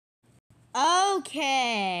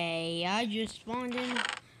Okay, I just spawned in.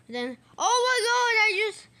 Then, oh my god,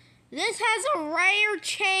 this has a rare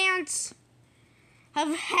chance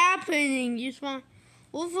of happening. You spawn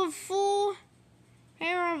with a full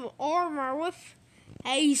pair of armor, with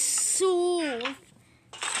a sword,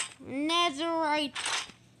 netherite.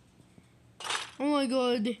 Oh my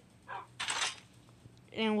god.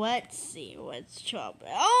 And let's see, let's chop it.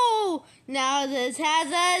 Oh, now this has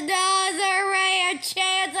another rare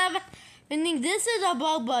chance of happening. This is a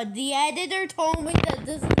bug, but the editor told me that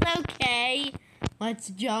this is okay. Let's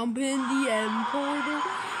jump in the end portal.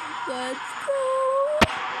 Let's go.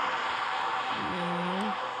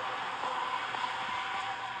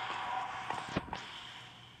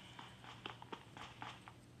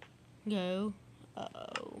 Go.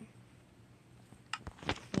 Uh-oh.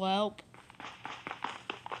 Welp.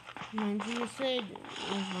 And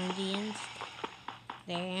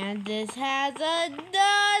this has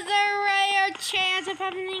another rare chance of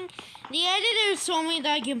happening. The editor told me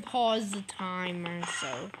that I can pause the timer,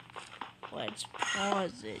 so let's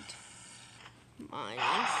pause it.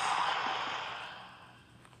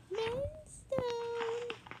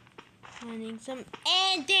 Mining some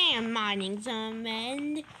endstone. Mining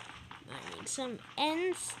some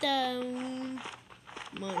endstone.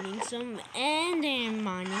 Mining some end and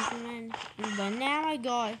mining some end. But now I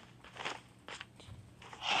got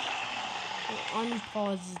to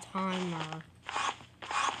unpause the timer.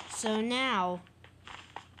 So now,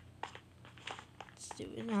 let's do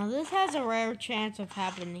it. Now this has a rare chance of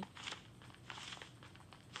happening.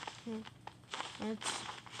 Let's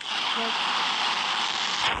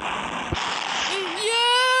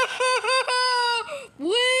yeah!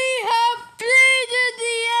 We have defeated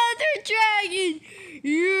the Ender Dragon!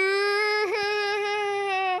 Yeah!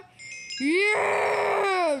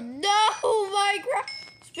 Yeah! No! Minecraft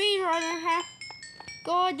speedrunner has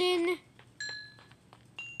gotten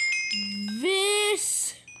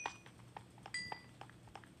this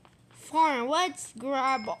farm. Let's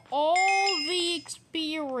grab all the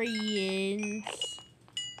experience.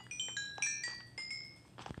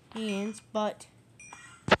 But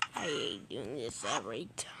I hate doing this every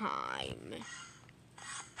time.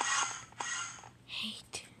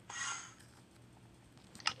 Hate.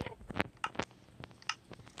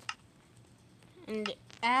 And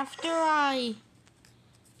after I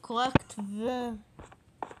collect the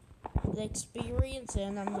experience,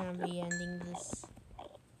 and I'm gonna be ending this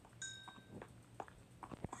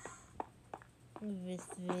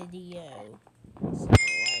video.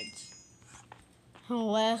 So let's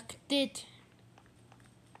collect it.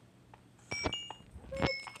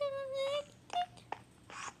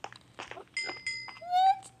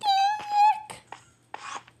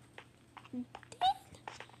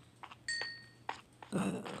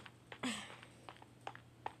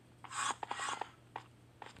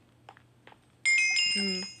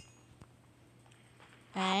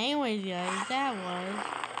 Anyways, guys, that was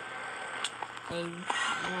a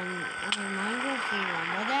Minecraft free one.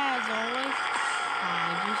 But as always, I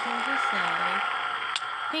just want to say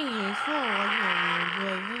thank you guys for watching. If you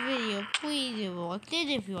enjoyed the video, please if you liked it.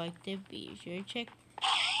 If you liked it, be sure to check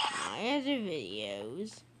my other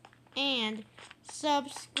videos and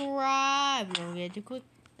subscribe. Don't forget to click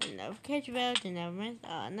the notification bell to never miss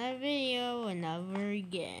another video never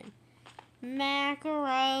again.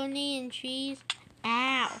 Macaroni and cheese.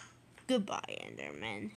 Ow. Goodbye, Enderman.